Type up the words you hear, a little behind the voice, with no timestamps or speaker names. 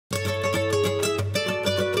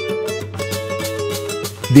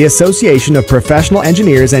the Association of Professional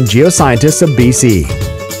Engineers and Geoscientists of BC.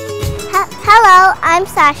 Hello, I'm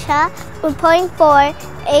Sasha, reporting for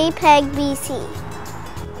APEGBC.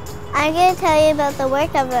 I'm going to tell you about the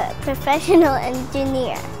work of a professional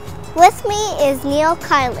engineer. With me is Neil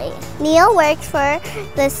Kiley. Neil works for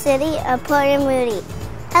the city of Port Moody.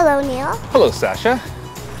 Hello, Neil. Hello, Sasha.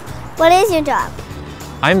 What is your job?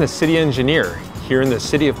 I'm the city engineer here in the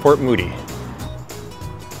city of Port Moody.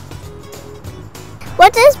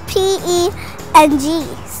 What does PENG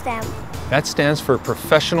stand for? That stands for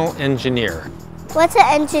professional engineer. What's an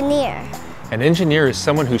engineer? An engineer is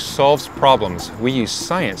someone who solves problems. We use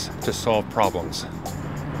science to solve problems.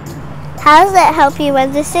 How does it help you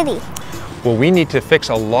with the city? Well, we need to fix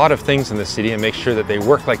a lot of things in the city and make sure that they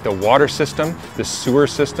work, like the water system, the sewer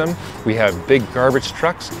system. We have big garbage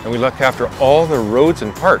trucks, and we look after all the roads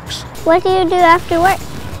and parks. What do you do after work?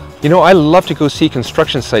 You know, I love to go see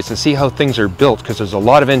construction sites and see how things are built, because there's a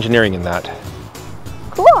lot of engineering in that.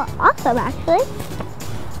 Cool, awesome actually.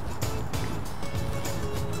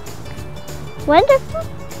 Wonderful.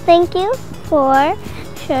 Thank you for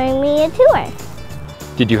showing me a tour.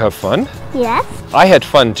 Did you have fun? Yes. I had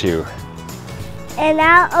fun too. And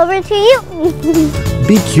now over to you.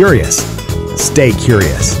 Be curious. Stay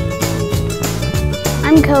curious.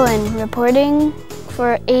 I'm Cohen, reporting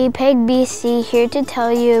for APEGBC, here to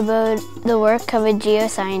tell you about the work of a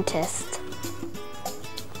geoscientist.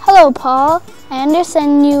 Hello, Paul. I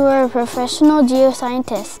understand you are a professional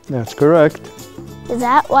geoscientist. That's correct. Is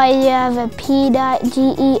that why you have a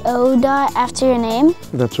P.GEO. after your name?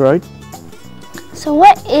 That's right. So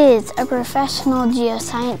what is a professional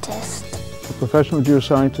geoscientist? A professional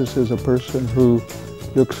geoscientist is a person who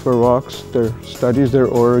looks for rocks, studies their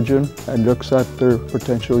origin, and looks at their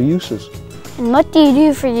potential uses. And what do you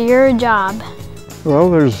do for your job?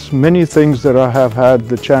 Well, there's many things that I have had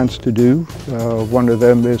the chance to do. One of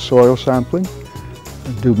them is soil sampling,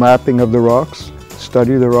 do mapping of the rocks,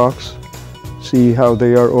 study the rocks, see how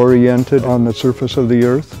they are oriented on the surface of the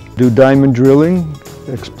earth, do diamond drilling,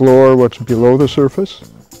 explore what's below the surface,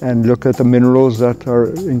 and look at the minerals that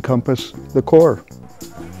encompass the core.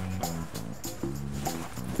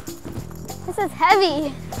 This is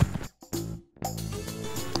heavy.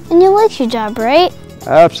 And you like your job, right?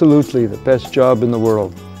 Absolutely, the best job in the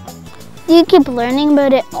world. Do you keep learning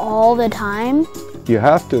about it all the time? You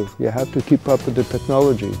have to. You have to keep up with the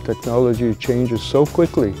technology. Technology changes so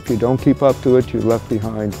quickly. If you don't keep up to it, you're left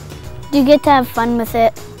behind. Do you get to have fun with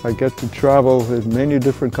it? I get to travel in many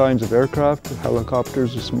different kinds of aircraft,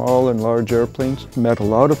 helicopters, small and large airplanes. Met a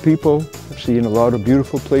lot of people. I've seen a lot of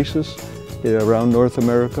beautiful places around North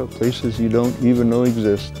America, places you don't even know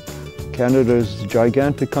exist. Canada is a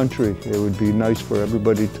gigantic country. It would be nice for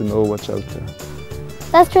everybody to know what's out there.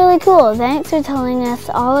 That's really cool. Thanks for telling us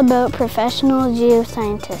all about professional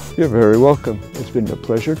geoscientists. You're very welcome. It's been a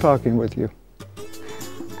pleasure talking with you.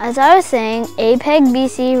 As I was saying,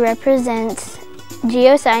 APEGBC represents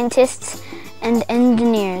geoscientists and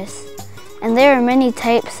engineers, and there are many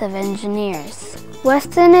types of engineers.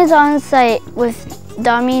 Weston is on site with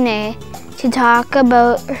Domine to talk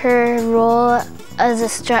about her role as a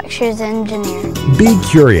structures engineer. Be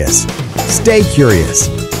curious. Stay curious.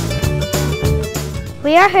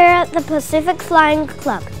 We are here at the Pacific Flying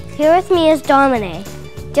Club. Here with me is Domine.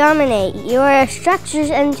 Domine, you are a structures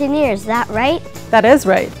engineer, is that right? That is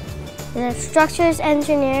right. Is a structures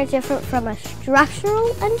engineer different from a structural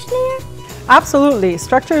engineer? Absolutely.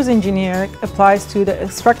 Structures engineer applies to the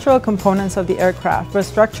structural components of the aircraft, but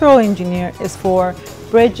structural engineer is for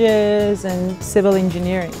bridges and civil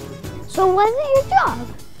engineering. So what is your job?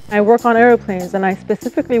 I work on airplanes, and I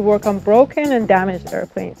specifically work on broken and damaged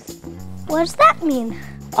airplanes. What does that mean?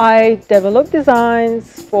 I develop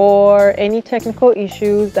designs for any technical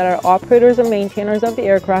issues that our operators and maintainers of the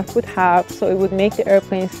aircraft would have, so it would make the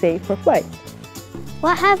airplane safe for flight.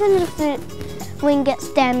 What happens if the wing gets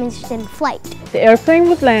damaged in flight? The airplane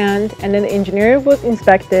would land, and then the engineer would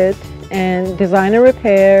inspect it and design a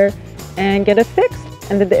repair and get it fixed,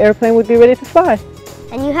 and then the airplane would be ready to fly.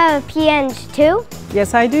 And you have a PENG too?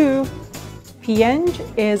 Yes, I do. PENG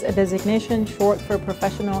is a designation short for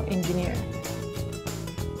professional engineer.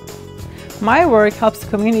 My work helps the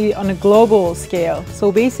community on a global scale.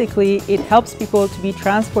 So basically, it helps people to be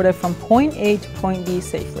transported from point A to point B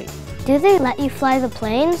safely. Do they let you fly the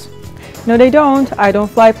planes? No, they don't. I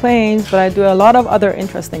don't fly planes, but I do a lot of other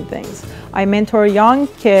interesting things. I mentor young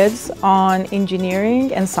kids on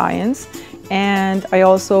engineering and science, and I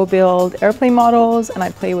also build airplane models, and I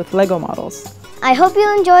play with Lego models. I hope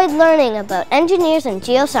you enjoyed learning about engineers and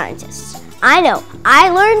geoscientists. I know, I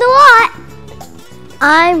learned a lot!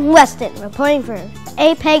 I'm Weston, reporting for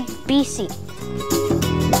APEGBC.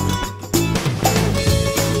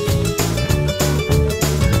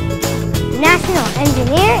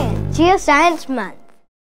 Engineering and Geoscience Month.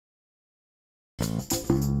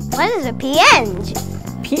 What is a PN?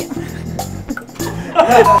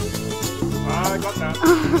 I got that.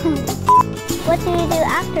 What do you do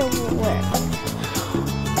after work?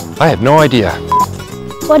 I have no idea.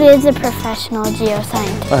 What is a professional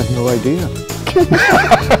geoscientist? I have no idea.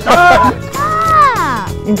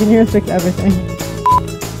 Engineers fix everything.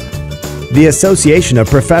 The Association of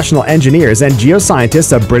Professional Engineers and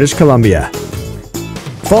Geoscientists of British Columbia.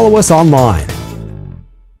 Follow us online